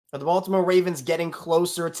Are the Baltimore Ravens getting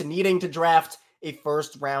closer to needing to draft a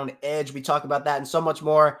first-round edge? We talk about that and so much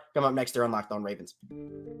more. Come up next here on Locked On Ravens.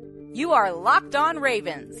 You are Locked On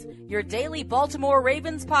Ravens, your daily Baltimore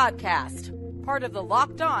Ravens podcast. Part of the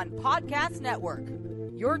Locked On Podcast Network,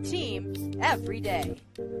 your team every day.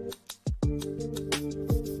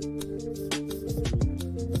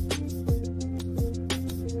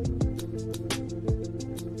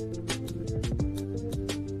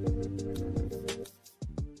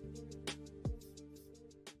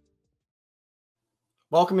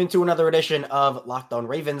 Welcome into another edition of Locked On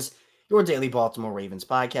Ravens, your daily Baltimore Ravens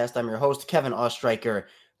podcast. I'm your host, Kevin Ostreicher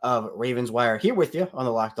of Ravens Wire, here with you on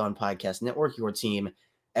the Locked On Podcast Network, your team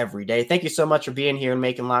every day. Thank you so much for being here and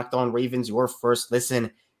making Locked On Ravens your first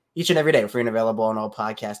listen each and every day. We're free and available on all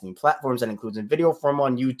podcasting platforms. That includes in video form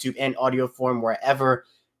on YouTube and audio form wherever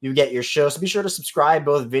you get your show. So be sure to subscribe.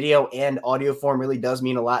 Both video and audio form really does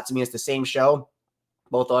mean a lot to me. It's the same show,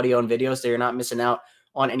 both audio and video, so you're not missing out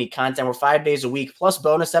on any content. We're 5 days a week, plus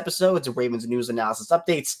bonus episodes of Ravens news, analysis,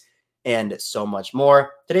 updates, and so much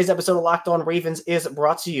more. Today's episode of Locked On Ravens is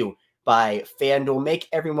brought to you by FanDuel. Make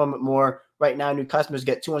every moment more. Right now, new customers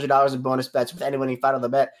get $200 in bonus bets with any winning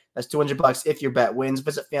 $5 bet. That's $200 if your bet wins.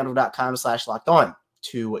 Visit FanDuel.com/lockedon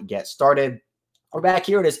to get started. We're back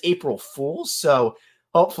here. It is April Fool's, so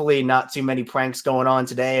hopefully not too many pranks going on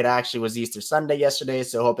today. It actually was Easter Sunday yesterday,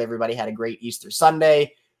 so hope everybody had a great Easter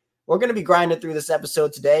Sunday. We're going to be grinding through this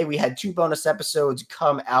episode today. We had 2 bonus episodes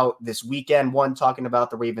come out this weekend, one talking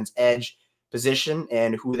about the Ravens' edge position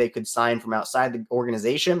and who they could sign from outside the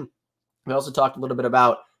organization. We also talked a little bit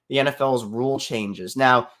about the NFL's rule changes.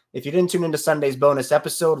 Now, if you didn't tune into Sunday's bonus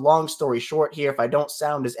episode, long story short here, if I don't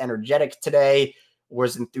sound as energetic today or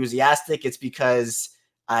as enthusiastic, it's because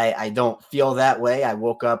I don't feel that way. I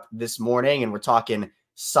woke up this morning and we're talking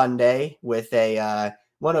Sunday with a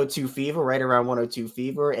 102 fever, right around 102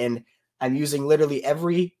 fever, and I'm using literally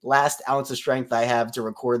every last ounce of strength I have to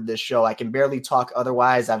record this show. I can barely talk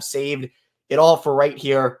otherwise. I've saved it all for right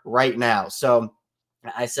here, right now. So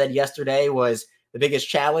I said yesterday was the biggest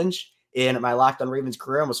challenge in my Locked On Ravens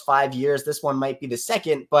career, almost 5 years. This one might be the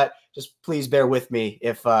second, but just please bear with me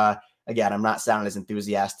if, again, I'm not sounding as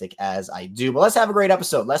enthusiastic as I do. But let's have a great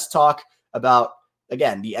episode. Let's talk about,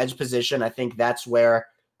 again, the edge position. I think that's where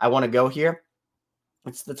I want to go here.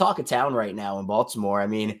 It's the talk of town right now in Baltimore. I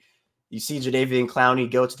mean, you see Jadeveon Clowney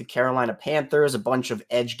go to the Carolina Panthers, a bunch of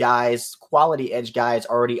edge guys, quality edge guys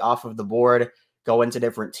already off of the board, go into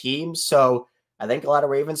different teams. So I think a lot of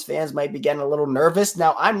Ravens fans might be getting a little nervous.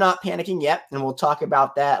 Now, I'm not panicking yet, and we'll talk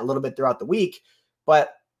about that a little bit throughout the week.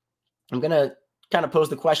 But I'm going to kind of pose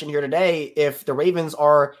the question here today. If the Ravens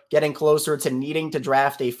are getting closer to needing to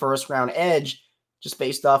draft a first-round edge, just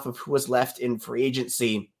based off of who was left in free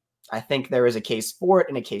agency, I think there is a case for it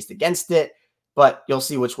and a case against it, but you'll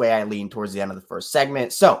see which way I lean towards the end of the first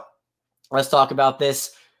segment. So let's talk about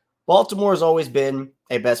this. Baltimore has always been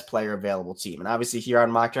a best player available team. And obviously here on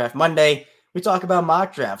Mock Draft Monday, we talk about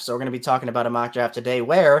mock drafts. So we're going to be talking about a mock draft today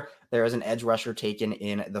where there is an edge rusher taken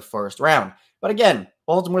in the first round. But again,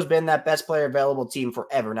 Baltimore's been that best player available team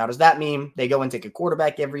forever. Now, does that mean they go and take a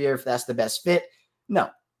quarterback every year if that's the best fit? No.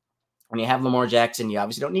 When you have Lamar Jackson, you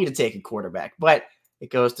obviously don't need to take a quarterback. But it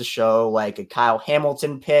goes to show like a Kyle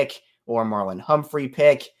Hamilton pick or Marlon Humphrey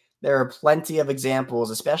pick. There are plenty of examples,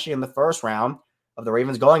 especially in the first round, of the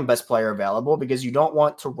Ravens going best player available because you don't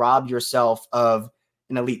want to rob yourself of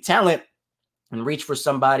an elite talent and reach for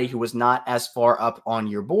somebody who was not as far up on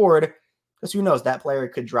your board because who knows, that player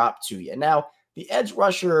could drop to you. Now, the edge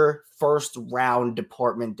rusher first round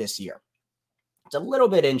department this year, it's a little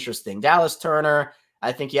bit interesting. Dallas Turner,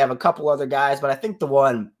 I think you have a couple other guys, but I think the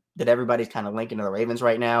one that everybody's kind of linking to the Ravens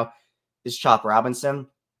right now is Chop Robinson.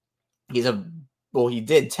 He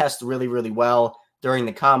did test really, really well during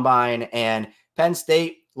the combine, and Penn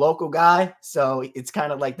State, local guy. So it's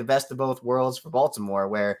kind of like the best of both worlds for Baltimore,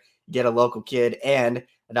 where you get a local kid and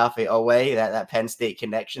Odafe Owe, that Penn State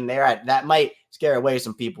connection there. That might scare away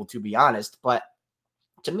some people, to be honest. But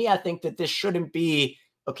to me, I think that this shouldn't be,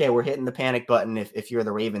 okay, we're hitting the panic button if you're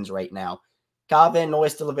the Ravens right now. Kyle Van Noy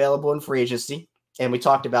is still available in free agency. And we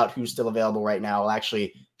talked about who's still available right now. I'll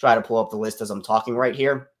actually try to pull up the list as I'm talking right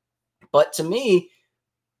here. But to me,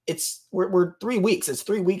 we're 3 weeks. It's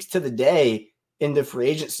 3 weeks to the day into free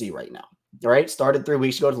agency right now. All right. Started 3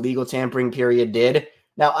 weeks ago. The legal tampering period did.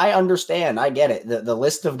 Now, I understand. I get it. The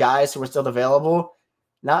list of guys who are still available,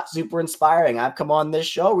 not super inspiring. I've come on this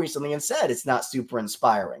show recently and said it's not super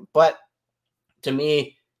inspiring. But to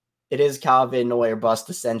me, it is Kyle Van Noy or bust,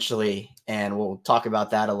 essentially, and we'll talk about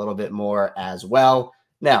that a little bit more as well.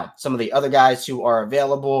 Now, some of the other guys who are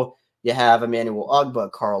available, You have Emmanuel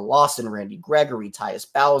Ogbah, Carl Lawson, Randy Gregory, Tyus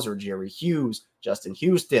Bowser, Jerry Hughes, Justin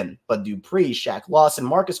Houston, Bud Dupree, Shaq Lawson,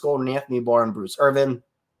 Marcus Golden, Anthony Barr, and Bruce Irvin.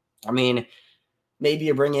 I mean, maybe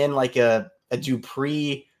you bring in like a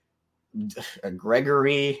Dupree, a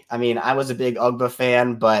Gregory. I mean, I was a big Ogbah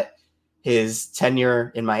fan, but his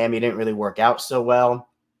tenure in Miami didn't really work out so well.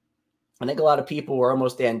 I think a lot of people were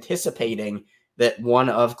almost anticipating that one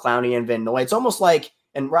of Clowney and Van Noy, it's almost like,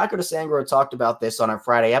 and Rocco DeSangro talked about this on our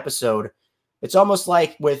Friday episode, it's almost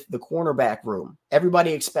like with the cornerback room.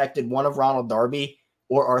 Everybody expected one of Ronald Darby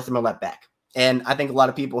or Arthur Millette Beck. And I think a lot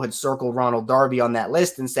of people had circled Ronald Darby on that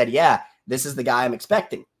list and said, yeah, this is the guy I'm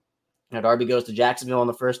expecting. Now, Darby goes to Jacksonville on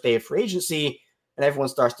the first day of free agency, and everyone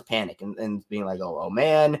starts to panic and being like, oh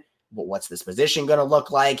man, what's this position going to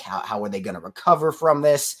look like? How are they going to recover from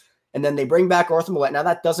this? And then they bring back Arthur Millette. Now,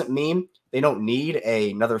 that doesn't mean they don't need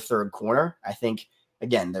another third corner. I think,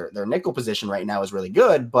 again, their nickel position right now is really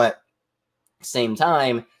good, but at the same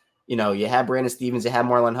time, you know, you have Brandon Stevens, you have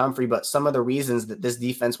Marlon Humphrey, but some of the reasons that this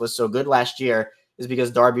defense was so good last year is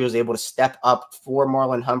because Darby was able to step up for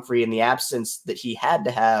Marlon Humphrey in the absence that he had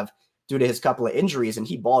to have due to his couple of injuries, and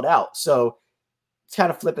he balled out. So it's kind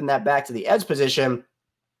of flipping that back to the edge position.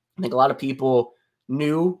 I think a lot of people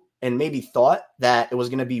knew and maybe thought that it was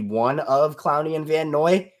going to be one of Clowney and Van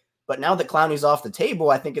Noy. But now that Clowney's off the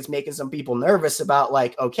table, I think it's making some people nervous about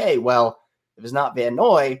like, okay, well, if it's not Van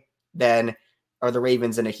Noy, then are the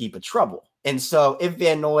Ravens in a heap of trouble? And so if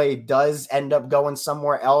Van Noy does end up going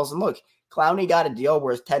somewhere else, and look, Clowney got a deal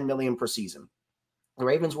worth $10 million per season. The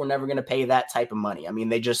Ravens were never going to pay that type of money. I mean,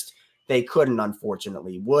 they couldn't,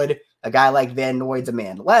 unfortunately. Would a guy like Van Noy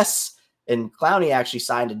demand less? And Clowney actually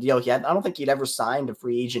signed a deal. I don't think he'd ever signed a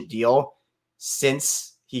free agent deal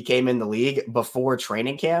since he came in the league before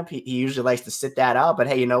training camp. He usually likes to sit that out. But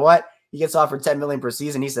hey, you know what? He gets offered $10 million per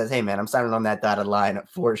season. He says, hey, man, I'm signing on that dotted line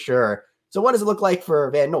for sure. So what does it look like for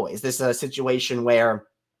Van Noy? Is this a situation where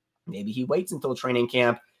maybe he waits until training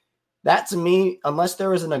camp? That, to me, unless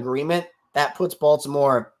there is an agreement, that puts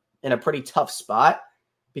Baltimore in a pretty tough spot,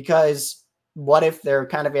 because what if they're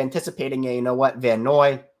kind of anticipating, you know what, Van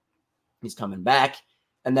Noy, he's coming back,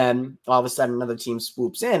 and then all of a sudden another team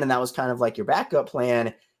swoops in, and that was kind of like your backup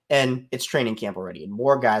plan, and it's training camp already, and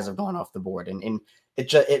more guys have gone off the board, and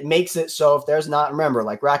it makes it so if there's not, remember,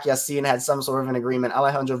 like Rocky Ya-Sin had some sort of an agreement,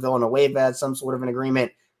 Alejandro Villanueva had some sort of an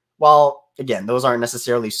agreement. Well, again, those aren't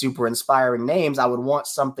necessarily super inspiring names. I would want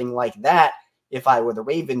something like that if I were the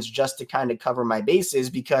Ravens, just to kind of cover my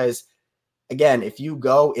bases, because again, if you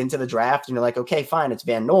go into the draft and you're like, okay, fine, it's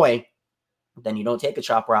Van Noy, then you don't take a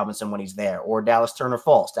Chop Robinson when he's there, or Dallas Turner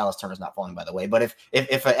falls. Dallas Turner's not falling, by the way. But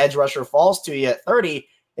if an edge rusher falls to you at 30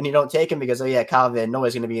 and you don't take him because, oh yeah, Kyle Van Noy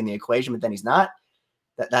is going to be in the equation, but then he's not,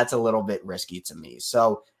 that's a little bit risky to me.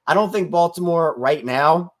 So I don't think Baltimore right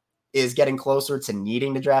now is getting closer to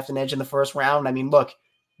needing to draft an edge in the first round. I mean, look,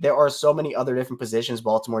 there are so many other different positions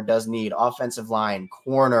Baltimore does need: offensive line,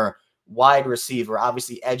 corner, wide receiver.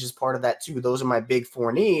 Obviously, edge is part of that too. Those are my big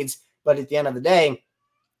four needs. But at the end of the day,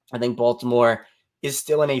 I think Baltimore is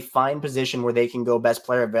still in a fine position where they can go best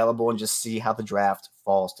player available and just see how the draft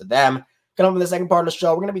falls to them. Coming up in the second part of the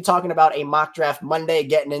show, we're going to be talking about a Mock Draft Monday,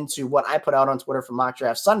 getting into what I put out on Twitter for Mock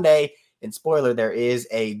Draft Sunday. And spoiler, there is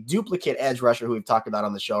a duplicate edge rusher who we've talked about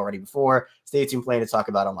on the show already before. Stay tuned, plenty to talk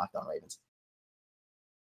about on Locked On Ravens.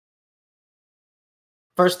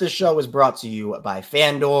 First, this show is brought to you by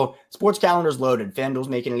FanDuel. Sports calendar's loaded. FanDuel's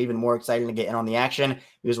making it even more exciting to get in on the action,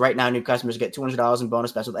 because right now new customers get $200 in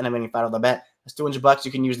bonus bets with any $5 bet. That's $200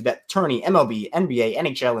 you can use to bet tourney, MLB, NBA,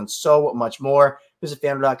 NHL, and so much more. Visit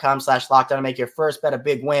FanDuel.com/lockdown to make your first bet a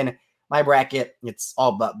big win. My bracket, it's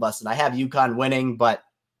all but busted. I have UConn winning, but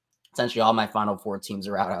essentially all my Final Four teams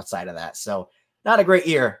are out outside of that. So not a great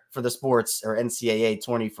year for the sports or NCAA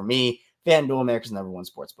tourney for me. FanDuel, America's #1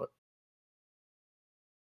 sportsbook.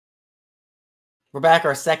 We're back,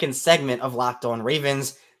 our second segment of Locked On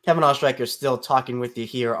Ravens. Kevin Oestreicher still talking with you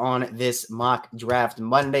here on this Mock Draft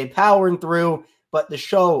Monday, powering through, but the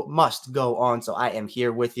show must go on, so I am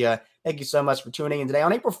here with you. Thank you so much for tuning in today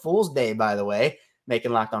on April Fool's Day, by the way,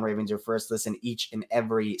 making Locked On Ravens your first listen each and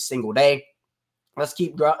every single day. Let's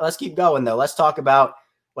keep going, though. Let's talk about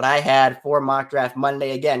what I had for Mock Draft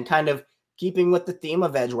Monday. Again, kind of keeping with the theme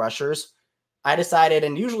of edge rushers, I decided,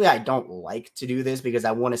 and usually I don't like to do this because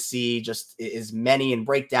I want to see just as many and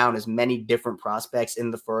break down as many different prospects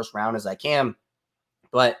in the first round as I can.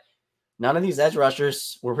 But none of these edge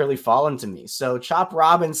rushers were really falling to me. So Chop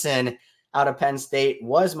Robinson out of Penn State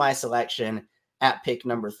was my selection at pick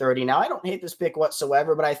number 30. Now, I don't hate this pick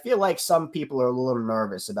whatsoever, but I feel like some people are a little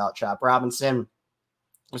nervous about Chop Robinson,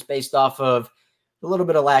 just based off of a little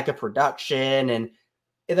bit of lack of production and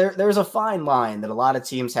there's a fine line that a lot of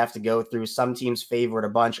teams have to go through. Some teams favor it a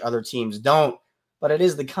bunch, other teams don't, but it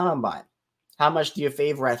is the combine. How much do you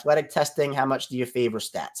favor athletic testing? How much do you favor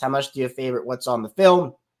stats? How much do you favor what's on the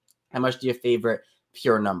film? How much do you favor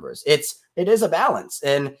pure numbers? It is a balance.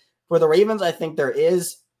 And for the Ravens, I think there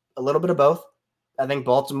is a little bit of both. I think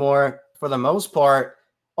Baltimore, for the most part,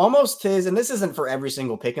 almost is, and this isn't for every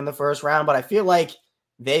single pick in the first round, but I feel like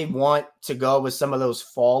they want to go with some of those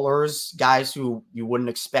fallers, guys who you wouldn't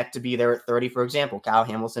expect to be there at 30, for example, Kyle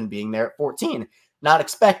Hamilton being there at 14. Not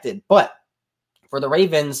expected. But for the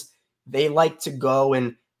Ravens, they like to go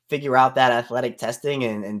and figure out that athletic testing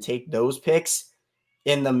and take those picks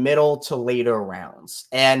in the middle to later rounds.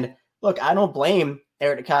 And look, I don't blame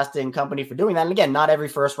Eric DeCosta and company for doing that. And again, not every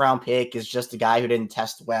first round pick is just a guy who didn't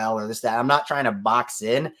test well or this, that. I'm not trying to box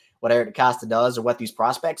in what Eric DeCosta does or what these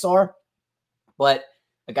prospects are. But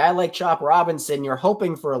a guy like Chop Robinson, you're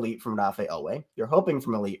hoping for elite from Odafe Oweh. You're hoping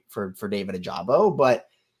from elite for David Ojabo, but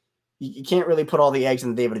you can't really put all the eggs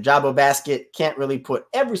in the David Ojabo basket. Can't really put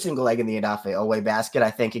every single egg in the Odafe Oweh basket. I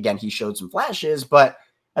think, again, he showed some flashes, but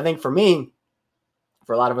I think for me,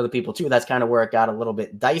 for a lot of other people too, that's kind of where it got a little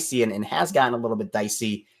bit dicey and has gotten a little bit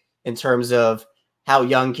dicey in terms of how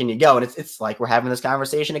young can you go? And it's like we're having this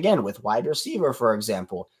conversation again with wide receiver, for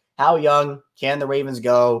example. How young can the Ravens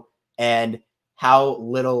go and how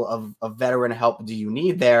little of veteran help do you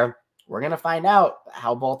need there? We're going to find out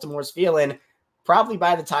how Baltimore's feeling probably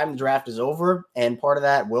by the time the draft is over. And part of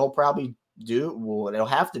that will probably it'll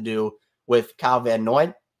have to do with Kyle Van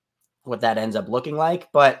Noy, what that ends up looking like.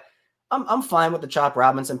 But I'm fine with the Chop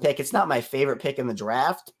Robinson pick. It's not my favorite pick in the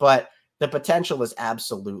draft, but the potential is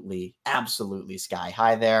absolutely, absolutely sky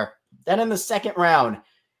high there. Then in the second round,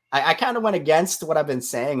 I kind of went against what I've been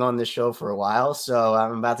saying on this show for a while, so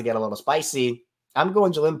I'm about to get a little spicy. I'm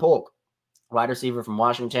going Jalen Polk, wide receiver from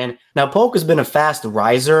Washington. Now, Polk has been a fast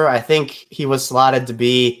riser. I think he was slotted to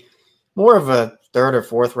be more of a third or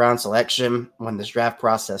fourth round selection when this draft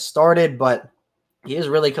process started, but he has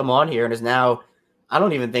really come on here and is now, I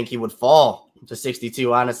don't even think he would fall to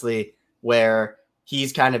 62, honestly, where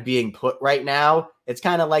he's kind of being put right now. It's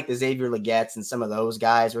kind of like the Xavier Legetts and some of those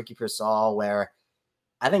guys, Ricky Pearsall, where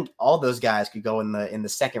I think all those guys could go in the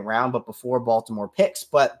second round, but before Baltimore picks.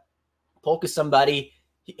 But Polk is somebody,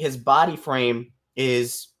 his body frame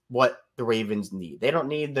is what the Ravens need. They don't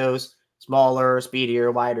need those smaller,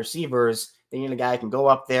 speedier, wide receivers. They need a guy who can go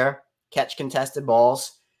up there, catch contested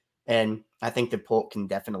balls, and I think that Polk can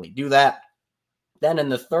definitely do that. Then in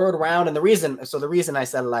the third round, and the reason I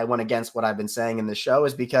said that I went against what I've been saying in the show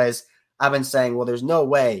is because I've been saying, well, there's no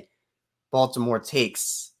way Baltimore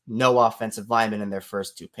takes no offensive lineman in their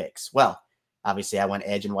first two picks. Well, obviously I went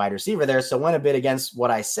edge and wide receiver there, so went a bit against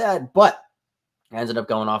what I said, but I ended up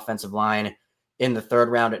going offensive line in the third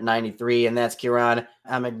round at 93, and that's Kieran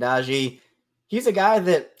Amegadjie. He's a guy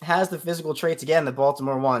that has the physical traits, again, that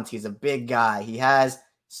Baltimore wants. He's a big guy. He has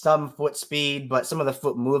some foot speed, but some of the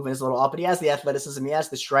foot movement is a little off, but he has the athleticism. He has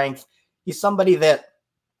the strength. He's somebody that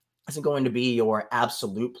isn't going to be your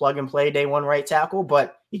absolute plug-and-play day one right tackle,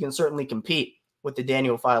 but he can certainly compete with the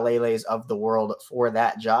Daniel Faalele's of the world for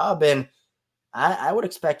that job, and I would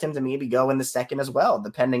expect him to maybe go in the second as well,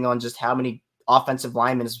 depending on just how many offensive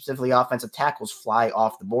linemen, specifically offensive tackles, fly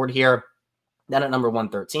off the board here. Then at number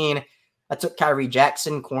 113, I took Kyrie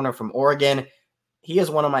Jackson, corner from Oregon. He is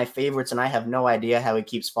one of my favorites, and I have no idea how he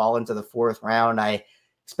keeps falling to the fourth round. I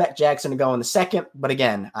expect Jackson to go in the second, but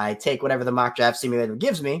again, I take whatever the mock draft simulator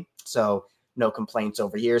gives me, so no complaints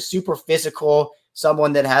over here. Super physical,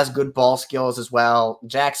 someone that has good ball skills as well.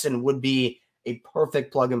 Jackson would be a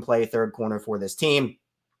perfect plug-and-play third corner for this team.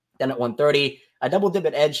 Then at 130, I double dip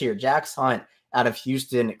at edge here. Jax Hunt out of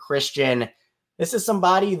Houston Christian. This is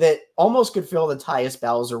somebody that almost could fill the Tyus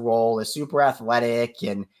Bowser role, is super athletic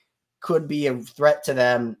and could be a threat to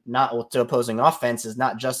them, not to opposing offenses,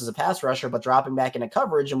 not just as a pass rusher, but dropping back into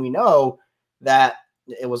coverage. And we know that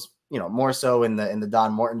it was, more so in the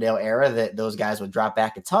Don Martindale era that those guys would drop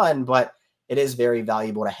back a ton, but it is very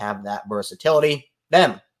valuable to have that versatility.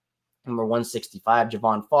 Then number 165,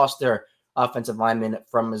 Javon Foster, offensive lineman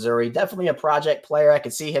from Missouri. Definitely a project player. I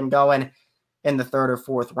could see him going in the third or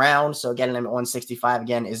fourth round. So getting him at 165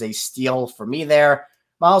 again is a steal for me there.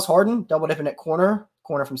 Miles Harden, double dipping at corner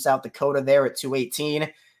from South Dakota there at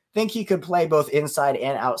 218. Think he could play both inside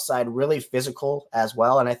and outside, really physical as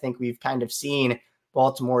well. And I think we've kind of seen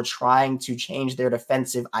Baltimore trying to change their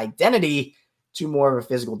defensive identity to more of a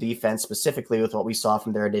physical defense, specifically with what we saw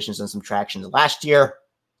from their additions and subtractions last year.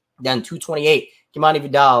 Then 228, Kimani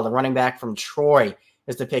Vidal, the running back from Troy,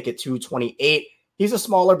 is the pick at 228. He's a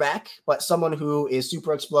smaller back, but someone who is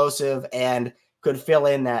super explosive and could fill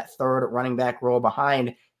in that third running back role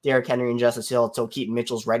behind Derrick Henry and Justice Hill until Keaton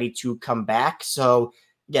Mitchell's ready to come back. So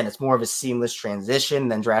again, it's more of a seamless transition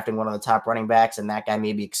than drafting one of the top running backs, and that guy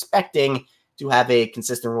may be expecting to have a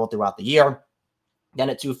consistent role throughout the year. Then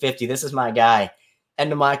at 250, this is my guy.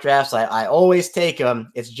 End of mock drafts, I always take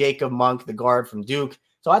him. It's Jacob Monk, the guard from Duke.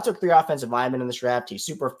 So I took 3 offensive linemen in this draft. He's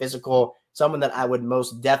super physical, someone that I would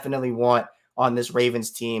most definitely want on this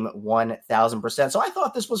Ravens team 1,000%. So I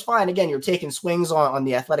thought this was fine. Again, you're taking swings on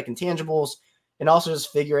the athletic intangibles and also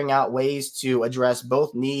just figuring out ways to address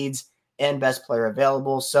both needs and best player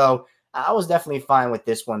available. So I was definitely fine with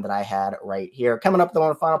this one that I had right here. Coming up, though, on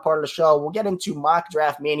the final part of the show, we'll get into mock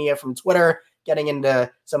draft mania from Twitter, getting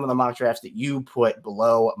into some of the mock drafts that you put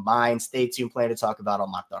below mine. Stay tuned, plenty to talk about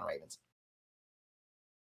on Locked On Ravens.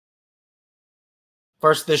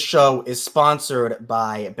 First, this show is sponsored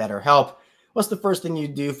by BetterHelp. What's the first thing you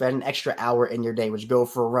do if you had an extra hour in your day? Would you go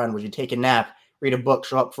for a run? Would you take a nap, read a book,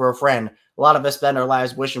 show up for a friend? A lot of us spend our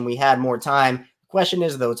lives wishing we had more time. The question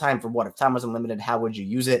is, though, time for what? If time was unlimited, how would you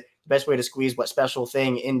use it? The best way to squeeze what special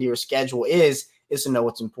thing into your schedule is to know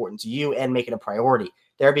what's important to you and make it a priority.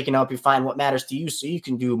 Therapy can help you find what matters to you so you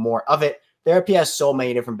can do more of it. Therapy has so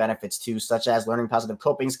many different benefits too, such as learning positive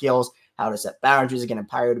coping skills, how to set boundaries, again,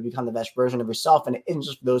 empower you to become the best version of yourself. And it isn't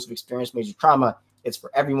just for those who've experienced major trauma. It's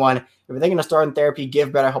for everyone. If you're thinking of starting therapy, give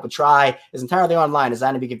BetterHelp a try. It's entirely online,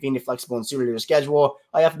 designed to be convenient, flexible, and suited to your schedule.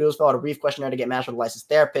 All you have to do is fill out a brief questionnaire to get matched with a licensed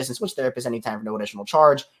therapist and switch therapists anytime for no additional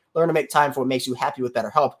charge. Learn to make time for what makes you happy with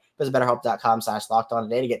BetterHelp. Visit BetterHelp.com/lockedon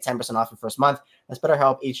today to get 10% off your first month. That's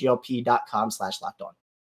BetterHelp, HELP.com/lockedon.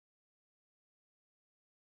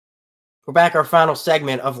 We're back, our final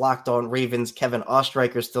segment of Locked On Ravens. Kevin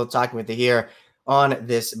Ostreicher still talking with you here on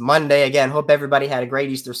this Monday. Again, hope everybody had a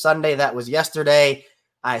great Easter Sunday. That was yesterday.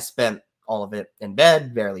 I spent all of it in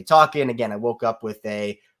bed, barely talking. Again, I woke up with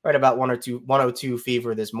a right about 102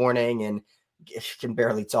 fever this morning and can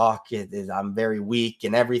barely talk. I'm very weak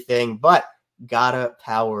and everything, but gotta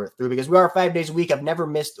power through because we are 5 days a week. I've never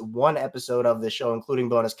missed one episode of the show, including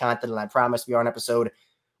bonus content, and I promise we are on episode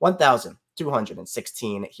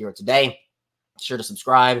 1,216 here today. Be sure to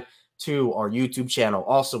subscribe to our YouTube channel,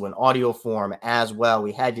 also in audio form as well.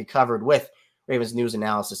 We had you covered with Ravens news,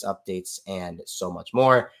 analysis, updates, and so much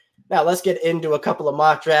more. Now, let's get into a couple of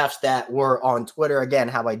mock drafts that were on Twitter. Again,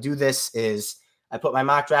 how I do this is I put my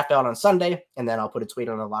mock draft out on Sunday, and then I'll put a tweet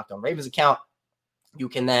on the Locked On Ravens account. You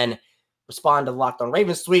can then respond to the Locked On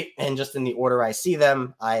Ravens tweet, and just in the order I see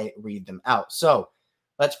them, I read them out. So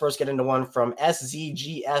let's first get into one from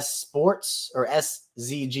SZG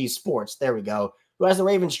Sports. There we go. Who has the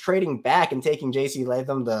Ravens trading back and taking J.C.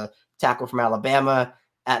 Latham, the tackle from Alabama,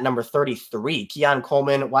 at number 33. Keon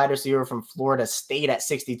Coleman, wide receiver from Florida State, at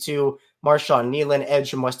 62. Marshawn Nealon,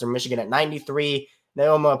 edge from Western Michigan, at 93.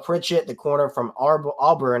 Naoma Pritchett, the corner from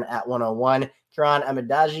Auburn, at 101. Kieran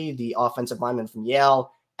Amidaji, the offensive lineman from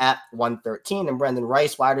Yale, at 113. And Brendan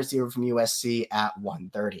Rice, wide receiver from USC, at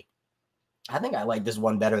 130. I think I like this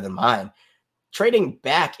one better than mine. Trading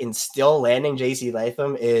back and still landing J.C.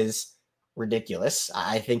 Latham is ridiculous.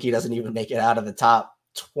 I think he doesn't even make it out of the top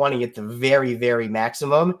 20 at the very, very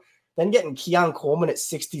maximum. Then getting Keon Coleman at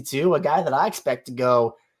 62, a guy that I expect to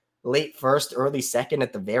go late first, early second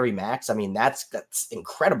at the very max. I mean, that's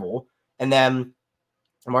incredible. And then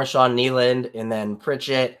Marshawn Nealon and then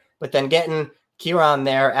Pritchett, but then getting Kieran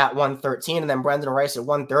there at 113 and then Brendan Rice at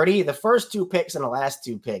 130. The first two picks and the last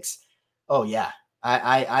two picks. Oh, yeah.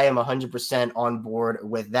 I am 100% on board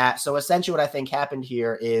with that. So essentially what I think happened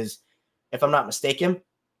here is, if I'm not mistaken,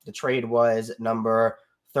 the trade was number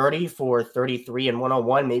 30 for 33 and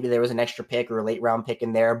 101. Maybe there was an extra pick or a late round pick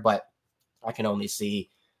in there, but I can only see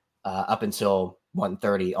up until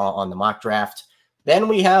 130 on the mock draft. Then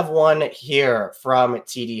we have one here from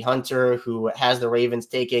TD Hunter, who has the Ravens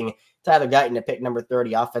taking Tyler Guyton at pick number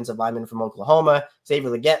 30, offensive lineman from Oklahoma. Xavier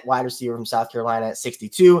Legette, wide receiver from South Carolina, at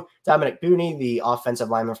 62. Dominic Booney, the offensive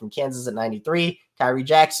lineman from Kansas, at 93. Kyrie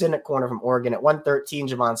Jackson, corner from Oregon, at 113.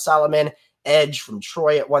 Javon Solomon, edge from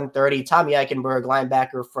Troy, at 130. Tommy Eichenberg,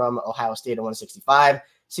 linebacker from Ohio State, at 165.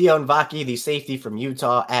 Sion Vaki, the safety from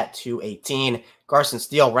Utah, at 218. Carson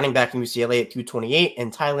Steele, running back from UCLA, at 228.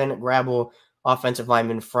 And Tylen Grabble, offensive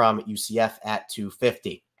lineman from UCF, at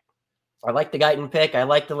 250. I like the Guyton pick. I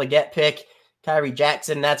like the Legette pick. Kyrie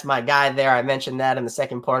Jackson, that's my guy there. I mentioned that in the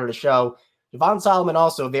second part of the show. Javon Solomon,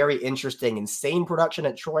 also very interesting. Insane production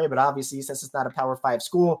at Troy, but obviously, since it's not a Power 5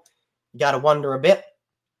 school, you got to wonder a bit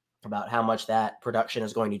about how much that production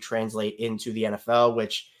is going to translate into the NFL,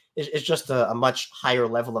 which is just a much higher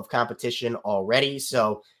level of competition already.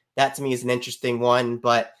 So that, to me, is an interesting one.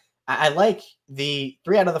 But I like the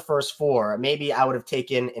 3 out of the first 4. Maybe I would have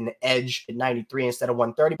taken an edge at 93 instead of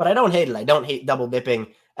 130, but I don't hate it. I don't hate double dipping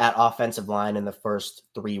at offensive line in the first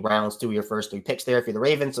 3 rounds. 2 of your first 3 picks there if you're the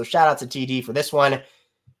Ravens. So shout out to TD for this one.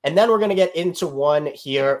 And then we're going to get into one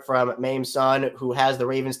here from Mame Son, who has the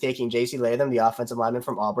Ravens taking J.C. Latham, the offensive lineman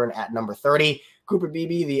from Auburn, at number 30. Cooper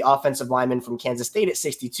Beebe, the offensive lineman from Kansas State, at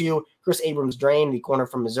 62. Chris Abrams-Drain, the corner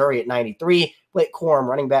from Missouri, at 93. Blake Corum,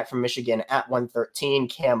 running back from Michigan, at 113.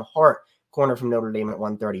 Cam Hart, corner from Notre Dame, at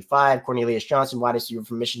 135. Cornelius Johnson, wide receiver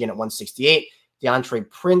from Michigan, at 168. DeAndre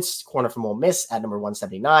Prince, corner from Ole Miss, at number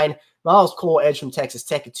 179. Miles Cole, edge from Texas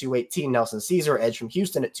Tech, at 218. Nelson Caesar, edge from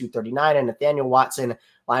Houston, at 239. And Nathaniel Watson,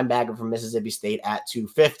 linebacker from Mississippi State, at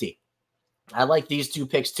 250. I like these 2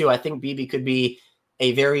 picks too. I think Beebe could be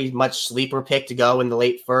a very much sleeper pick to go in the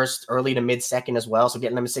late first, early to mid second as well. So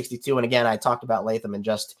getting him at 62. And again, I talked about Latham and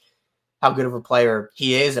just how good of a player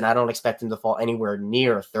he is, and I don't expect him to fall anywhere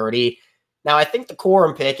near 30. Now, I think the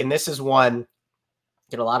Corum pick, and this is one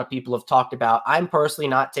that a lot of people have talked about. I'm personally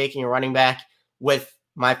not taking a running back with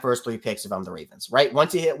my first 3 picks if I'm the Ravens, right?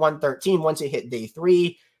 Once you hit 113, once you hit day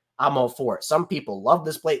 3, I'm all for it. Some people love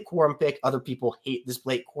this Blake Corum pick. Other people hate this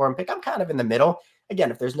Blake Corum pick. I'm kind of in the middle.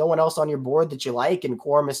 Again, if there's no one else on your board that you like, and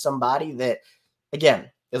Corum is somebody that,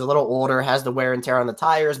 again, is a little older, has the wear and tear on the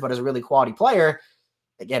tires, but is a really quality player,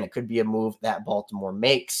 again, it could be a move that Baltimore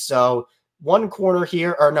makes. So 1 corner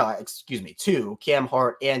here, or no, excuse me, 2, Cam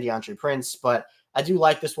Hart and DeAndre Prince, but I do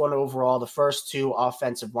like this one overall. The first 2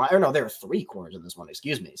 offensive line, or no, there are 3 corners in this one,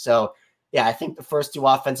 excuse me. So yeah, I think the first 2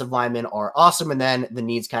 offensive linemen are awesome, and then the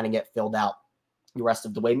needs kind of get filled out the rest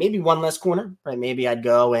of the way. Maybe 1 less corner, right? Maybe I'd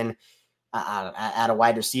go and add a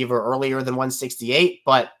wide receiver earlier than 168,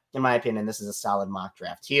 but in my opinion, this is a solid mock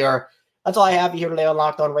draft here. That's all I have here today on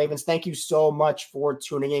Locked On Ravens. Thank you so much for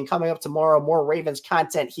tuning in. Coming up tomorrow, more Ravens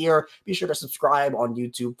content here. Be sure to subscribe on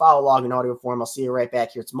YouTube, follow along in audio form. I'll see you right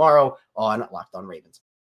back here tomorrow on Locked On Ravens.